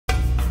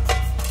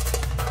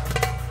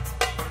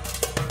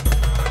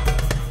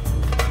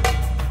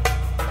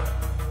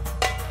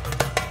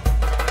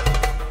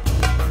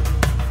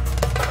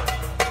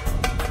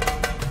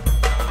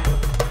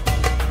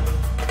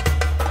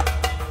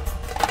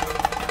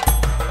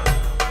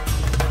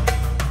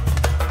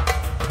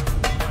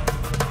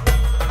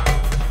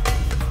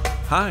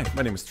Hi,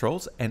 my name is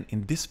Troels, and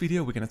in this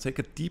video we're going to take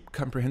a deep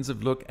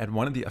comprehensive look at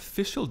one of the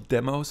official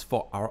demos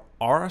for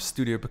our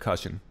Studio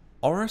Percussion.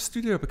 Our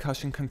Studio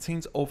Percussion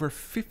contains over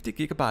 50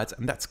 gigabytes,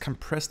 and that's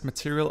compressed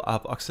material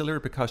of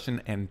auxiliary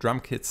percussion and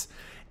drum kits.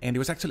 And it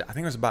was actually, I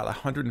think it was about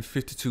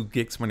 152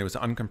 gigs when it was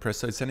uncompressed,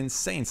 so it's an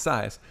insane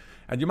size.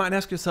 And you might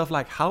ask yourself,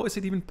 like, how is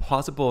it even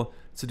possible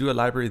to do a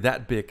library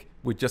that big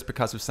with just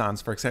percussive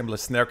sounds? For example, a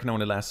snare can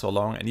only last so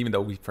long, and even though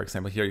we, for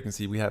example, here you can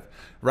see we have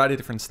a variety of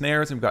different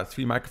snares and we've got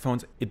 3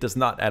 microphones, it does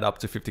not add up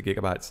to 50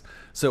 gigabytes.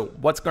 So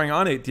what's going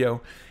on,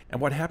 ADO? And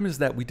what happened is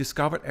that we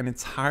discovered an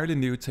entirely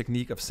new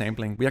technique of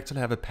sampling. We actually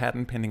have a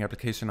patent pending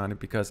application on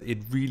it because it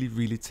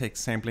really takes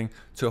sampling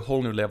to a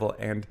whole new level.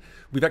 And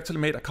we've actually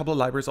made a couple of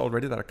libraries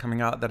already that are coming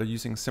out that are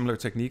using similar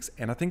techniques.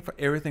 And I think for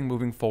everything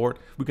moving forward,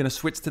 we're going to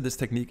switch to this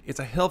technique.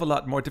 It's a hell of a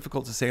lot more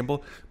difficult to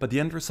sample, but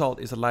the end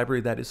result is a library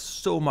that is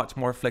so much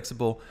more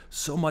flexible,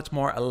 so much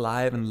more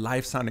alive and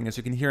live sounding. As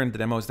you can hear in the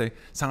demos, they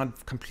sound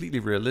completely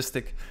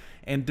realistic.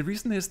 And the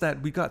reason is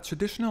that we got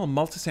traditional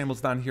multi-samples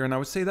down here, and I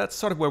would say that's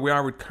sort of where we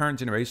are with current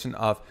generation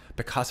of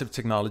percussive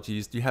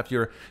technologies. You have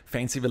your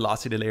fancy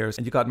velocity layers,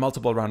 and you got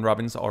multiple round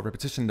robins or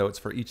repetition notes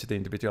for each of the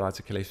individual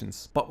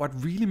articulations. But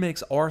what really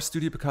makes our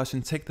Studio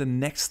Percussion take the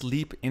next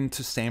leap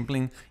into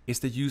sampling is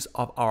the use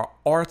of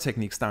our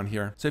techniques down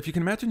here. So if you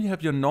can imagine, you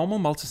have your normal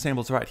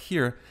multi-samples right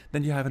here,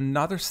 then you have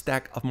another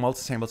stack of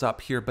multi-samples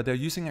up here, but they're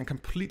using a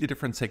completely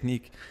different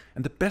technique.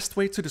 And the best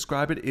way to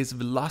describe it is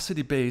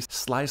velocity-based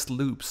sliced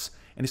loops.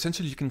 And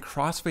essentially you can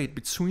crossfade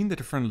between the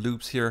different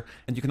loops here,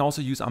 and you can also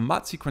use a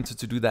mod sequencer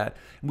to do that.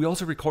 And we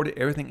also recorded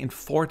everything in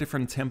 4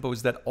 different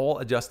tempos that all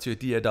adjust to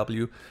a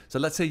DAW. So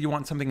let's say you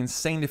want something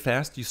insanely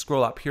fast, you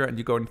scroll up here and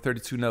you go in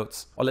 32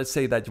 notes. Or let's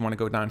say that you want to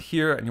go down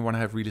here and you want to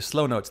have really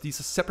slow notes.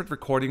 These are separate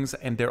recordings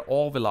and they're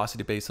all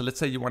velocity based. So let's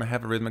say you want to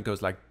have a rhythm that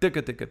goes like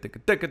digga digga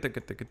digga digga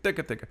digga digga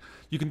digga digga.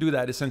 You can do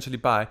that essentially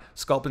by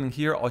sculpting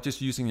here or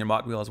just using your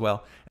mod wheel as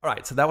well.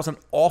 Alright, so that was an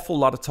awful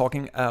lot of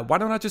talking. Why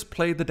don't I just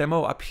play the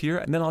demo up here,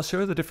 and then I'll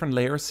show you the different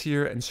layers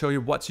here and show you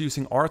what's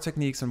using our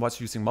techniques and what's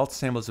using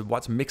multi-samples and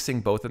what's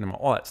mixing both of them,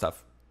 all that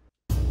stuff.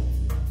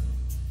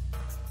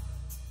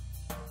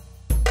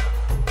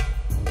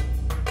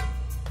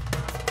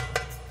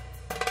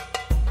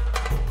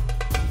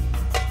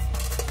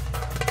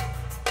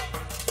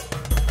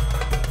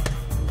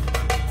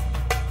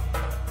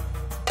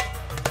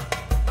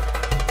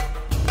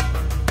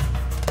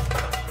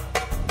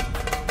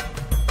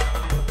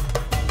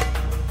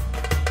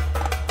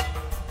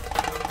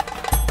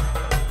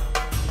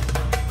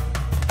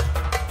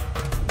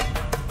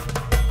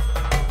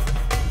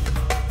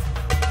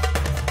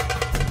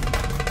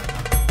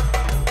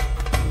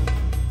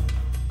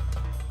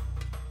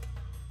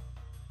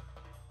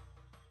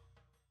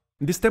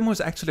 This demo is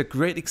actually a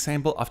great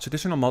example of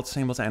traditional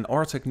multi-samples and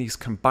aura techniques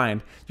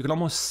combined. You can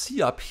almost see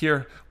up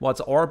here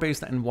what's aura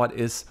based and what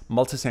is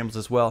multi-samples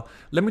as well.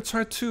 Let me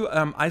try to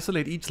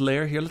isolate each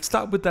layer here. Let's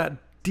start with that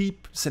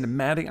deep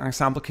cinematic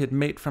ensemble kit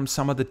made from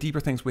some of the deeper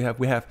things we have.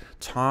 We have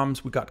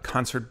toms, we got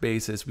concert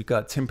basses, we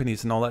got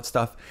Timpanys and all that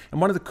stuff. And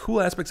one of the cool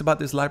aspects about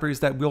this library is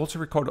that we also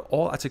recorded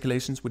all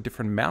articulations with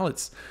different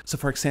mallets. So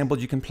for example,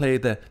 you can play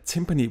the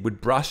timpani with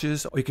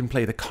brushes, or you can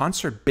play the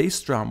concert bass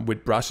drum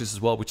with brushes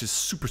as well, which is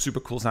super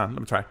cool sound.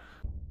 Let me try.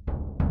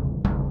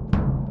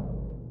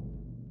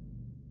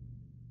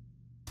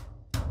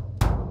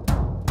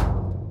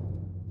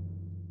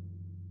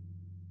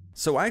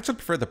 So I actually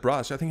prefer the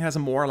brush. I think it has a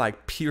more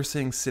like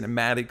piercing,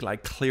 cinematic,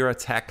 like clear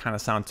attack kind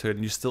of sound to it,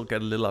 and you still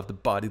get a little of the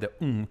body,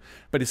 the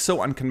but it's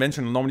so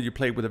unconventional. Normally you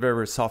play with a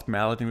very soft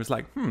mallet, and it was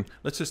like,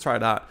 let's just try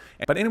it out.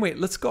 But anyway,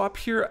 let's go up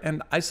here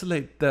and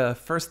isolate the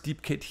first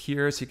deep kit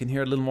here so you can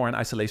hear a little more in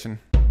isolation.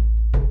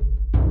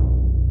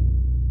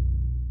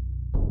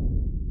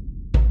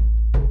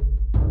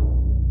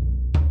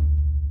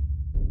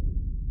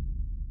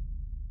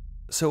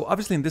 So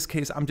obviously in this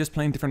case, I'm just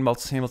playing different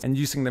multi-samples and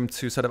using them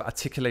to sort of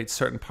articulate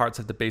certain parts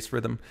of the bass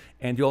rhythm.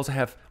 And you also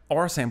have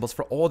aura samples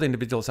for all the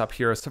individuals up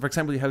here. So for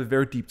example, you have a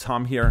very deep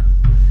tom here,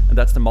 and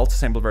that's the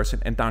multi-sample version.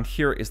 And down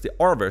here is the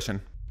aura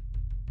version.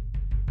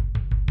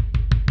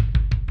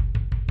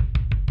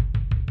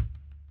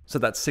 So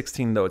that's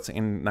 16 notes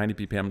in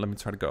 90 BPM. Let me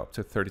try to go up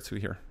to 32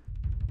 here.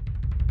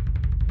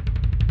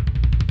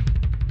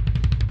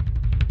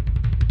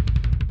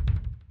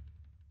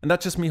 And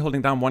that's just me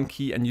holding down one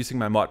key and using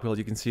my mod wheel.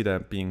 You can see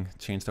that being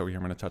changed over here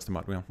when I touch the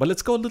mod wheel. But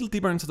let's go a little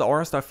deeper into the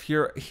aura stuff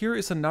here. Here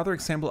is another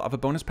example of a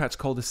bonus patch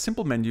called the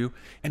Cymbal menu.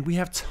 And we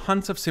have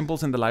tons of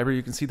cymbals in the library.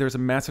 You can see there's a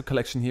massive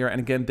collection here.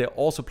 And again, they're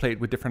also played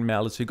with different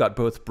mallets. You got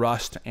both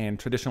brushed and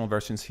traditional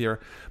versions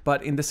here.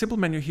 But in the Cymbal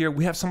menu here,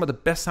 we have some of the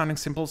best sounding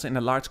cymbals in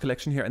a large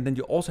collection here. And then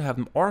you also have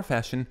them aura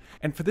fashion.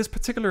 And for this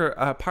particular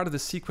part of the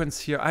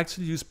sequence here, I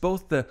actually use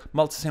both the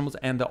multi-samples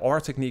and the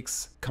aura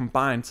techniques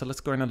combined. So let's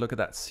go in and look at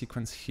that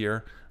sequence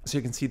here. So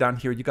you can see down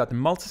here, you got the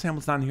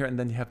multi-samples down here, and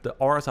then you have the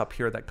auras up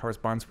here that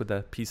corresponds with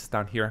the pieces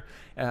down here.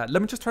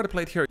 Let me just try to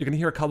play it here. You're going to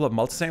hear a couple of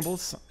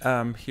multi-samples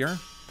here.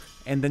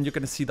 And then you're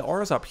going to see the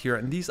auras up here,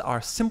 and these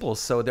are cymbals,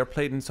 so they're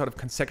played in sort of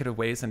consecutive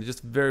ways, and it's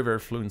just very, very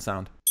fluent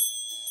sound.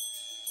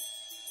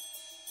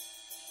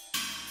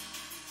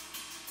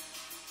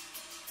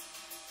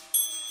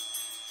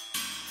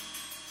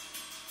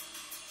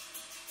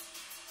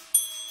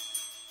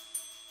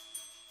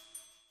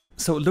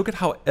 So look at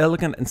how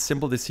elegant and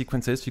simple this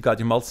sequence is. You got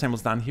your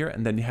multi-samples down here,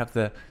 and then you have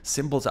the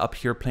cymbals up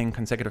here playing in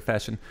consecutive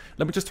fashion.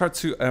 Let me just try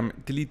to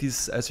delete these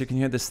so you can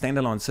hear the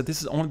standalone. So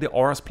this is only the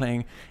auras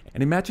playing.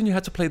 And imagine you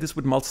had to play this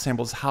with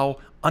multi-samples, how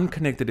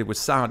unconnected it would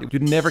sound.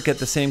 You'd never get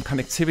the same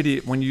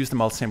connectivity when you use the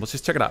multi-samples.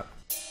 Just check it out.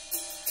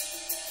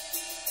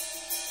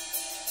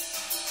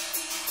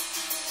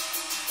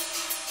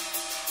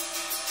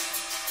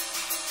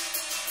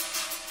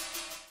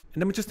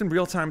 And then we just in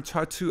real time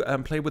try to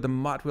play with the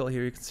mod wheel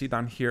here. You can see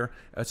down here,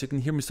 so you can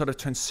hear me sort of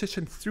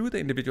transition through the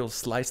individual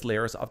slice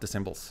layers of the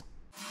cymbals.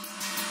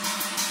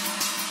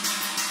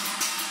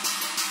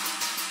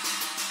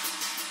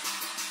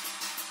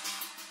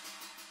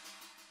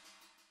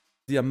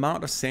 The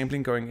amount of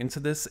sampling going into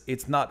this,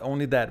 it's not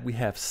only that we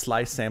have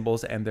slice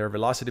samples and they're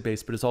velocity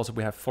based, but it's also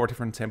we have 4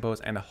 different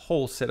tempos and a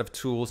whole set of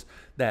tools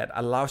that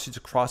allows you to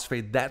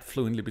crossfade that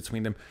fluently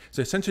between them.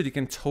 So essentially you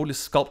can totally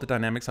sculpt the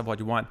dynamics of what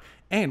you want.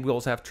 And we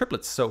also have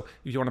triplets. So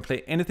if you want to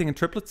play anything in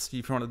triplets,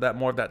 if you want that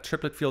more of that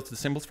triplet feel to the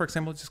cymbals, for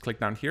example, just click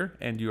down here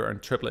and you are in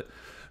triplet.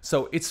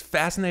 So it's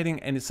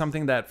fascinating, and it's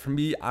something that for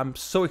me, I'm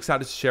so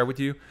excited to share with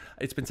you.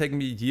 It's been taking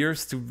me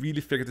years to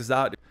really figure this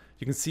out.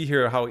 You can see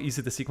here how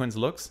easy the sequence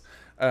looks.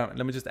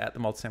 Let me just add the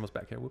multi-samples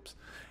back here, whoops.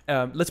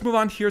 Let's move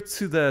on here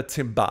to the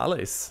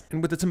timbales.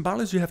 And with the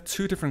timbales, you have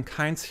 2 different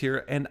kinds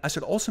here. And I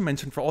should also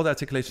mention, for all the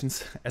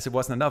articulations, as it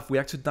wasn't enough, we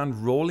actually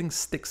done rolling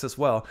sticks as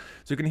well.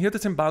 So you can hear the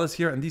timbales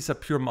here, and these are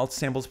pure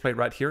multi-samples played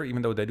right here,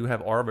 even though they do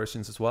have aura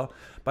versions as well.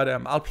 But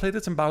I'll play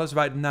the timbales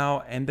right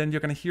now, and then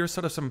you're gonna hear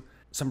sort of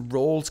some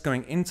rolls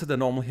going into the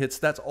normal hits.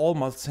 That's all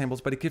multi-samples,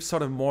 but it gives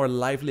sort of more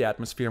lively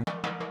atmosphere.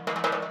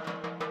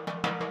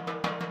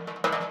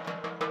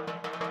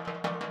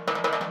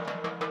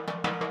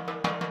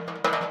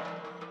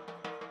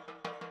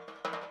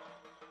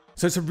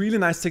 So it's a really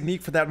nice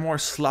technique for that more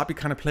sloppy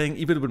kind of playing,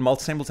 even with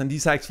multi-samples, and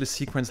these are actually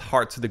sequenced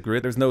hard to the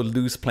grid. There's no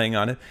loose playing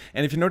on it.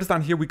 And if you notice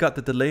down here, we got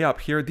the delay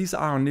up here. These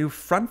are our new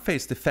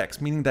front-faced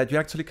effects, meaning that you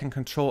actually can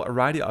control a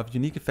variety of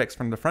unique effects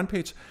from the front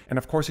page. And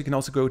of course, you can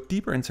also go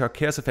deeper into our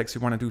chaos effects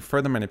if you want to do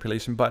further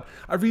manipulation. But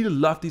I really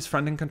love these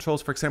front-end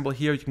controls. For example,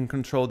 here you can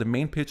control the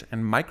main pitch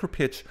and micro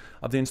pitch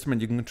of the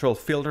instrument. You can control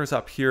filters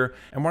up here.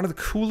 And one of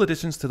the cool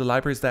additions to the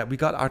library is that we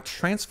got our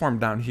transform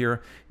down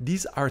here.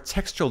 These are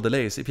textural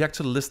delays. If you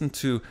actually listen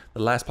to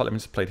the last part, let me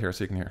just play it here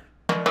so you can hear.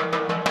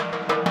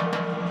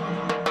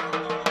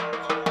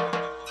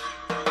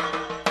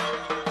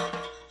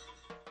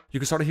 You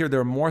can sort of hear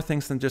there are more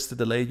things than just the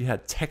delay. You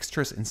had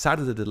textures inside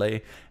of the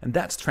delay, and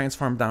that's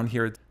transformed down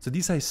here. So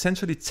these are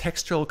essentially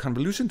textural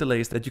convolution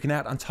delays that you can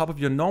add on top of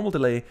your normal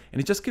delay,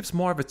 and it just gives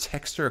more of a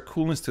texture,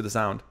 coolness to the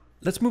sound.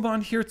 Let's move on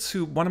here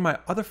to one of my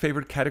other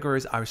favorite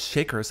categories, our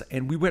shakers,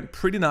 and we went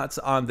pretty nuts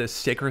on the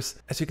shakers.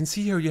 As you can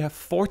see here, you have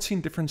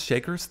 14 different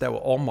shakers that were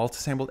all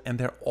multi-sampled, and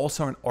they're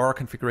also an aura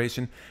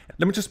configuration.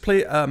 Let me just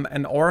play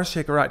an aura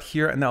shaker right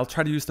here, and I'll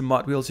try to use the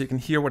mod wheel so you can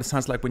hear what it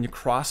sounds like when you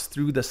cross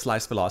through the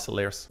slice velocity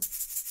layers.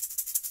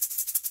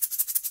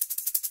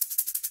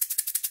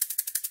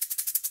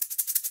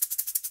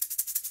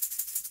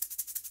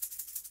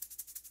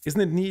 Isn't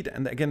it neat?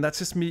 And again, that's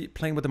just me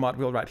playing with the mod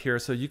wheel right here.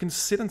 So you can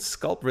sit and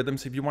sculpt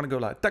rhythms. If you want to go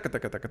like taka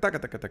taka taka taka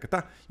taka taka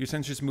taka, you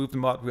essentially just move the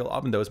mod wheel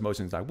up in those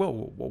motions, like whoa,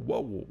 whoa,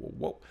 whoa, whoa,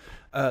 whoa,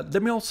 whoa.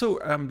 Let me also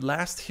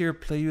last here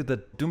play you the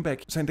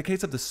Doumbek. So in the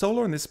case of the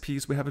solo in this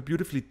piece, we have a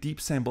beautifully deep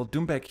sample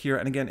Doumbek here.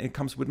 And again, it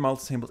comes with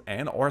multi-samples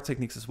and aura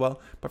techniques as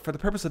well. But for the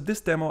purpose of this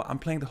demo, I'm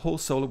playing the whole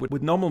solo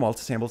with normal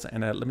multi-samples.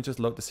 And let me just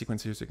load the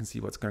sequence here so you can see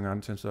what's going on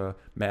in terms of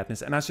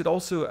madness. And I should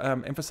also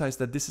emphasize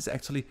that this is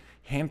actually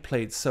hand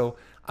played. So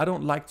I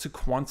don't like to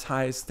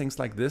quantize things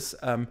like this.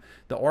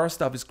 The aura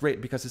stuff is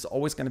great because it's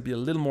always going to be a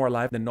little more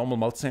alive than normal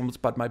multi-samples,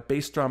 but my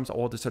bass drums,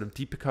 all the sort of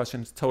deep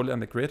percussion is totally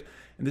on the grid.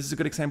 And this is a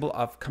good example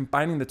of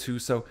combining the two.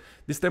 So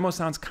this demo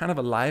sounds kind of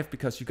alive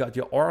because you got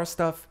your aura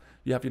stuff,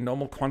 you have your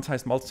normal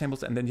quantized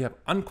multi-samples, and then you have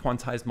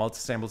unquantized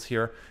multi-samples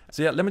here.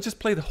 So yeah, let me just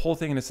play the whole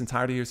thing in its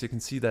entirety here so you can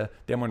see the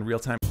demo in real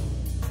time.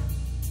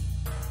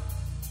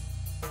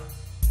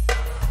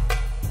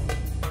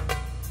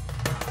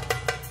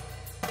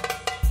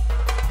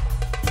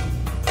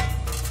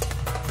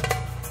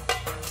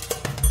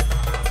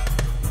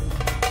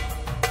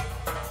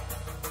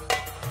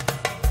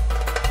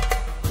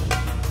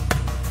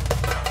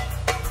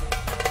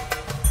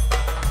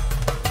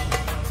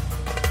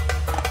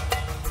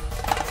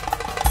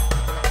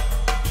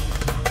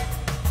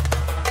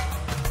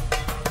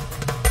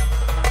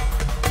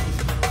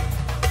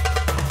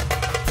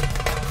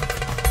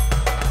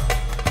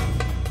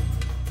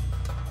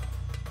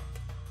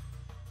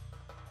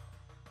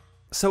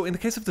 So in the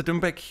case of the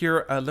Doumbek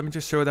here, let me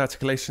just show the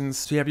articulations.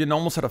 So you have your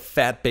normal sort of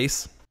fat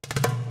bass.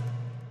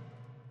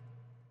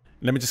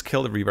 Let me just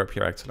kill the reverb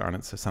here actually on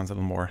it so it sounds a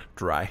little more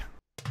dry.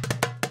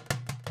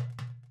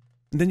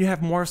 And then you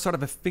have more sort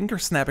of a finger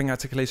snapping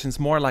articulations,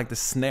 more like the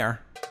snare.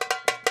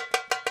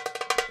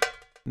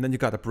 And then you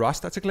got a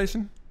brushed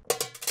articulation.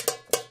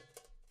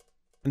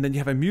 And then you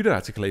have a muted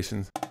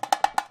articulation.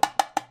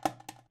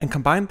 And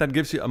combined, that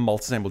gives you a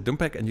multi-sample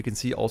Doumbek. And you can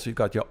see also you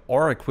got your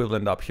aura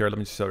equivalent up here. Let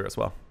me just show you as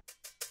well.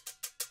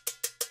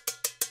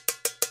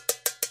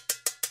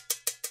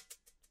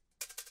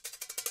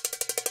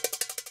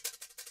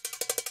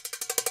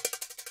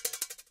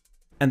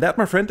 And that,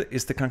 my friend,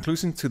 is the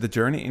conclusion to the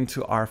journey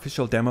into our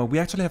official demo. We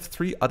actually have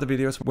 3 other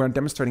videos where I'm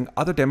demonstrating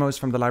other demos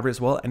from the library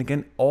as well. And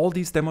again, all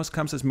these demos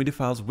comes as MIDI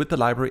files with the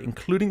library,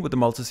 including with the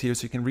multis here,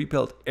 so you can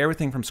rebuild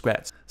everything from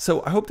scratch.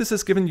 So I hope this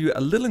has given you a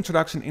little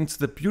introduction into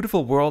the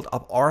beautiful world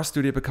of our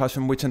Studio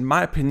Percussion, which in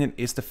my opinion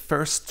is the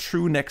first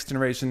true next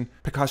generation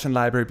percussion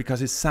library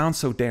because it sounds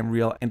so damn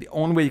real. And the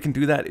only way you can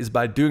do that is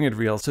by doing it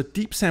real. So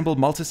deep sample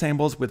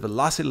multi-samples with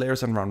velocity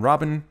layers and round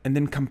robin, and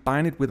then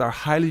combine it with our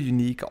highly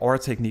unique aura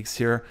techniques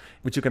here,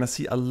 which you're gonna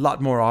see a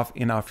lot more of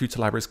in our future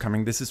libraries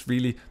coming. This is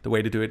really the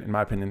way to do it in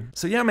my opinion.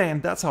 So yeah, man,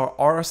 that's our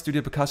Aura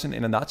Studio Percussion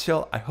in a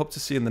nutshell. I hope to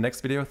see you in the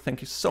next video.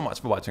 Thank you so much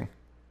for watching.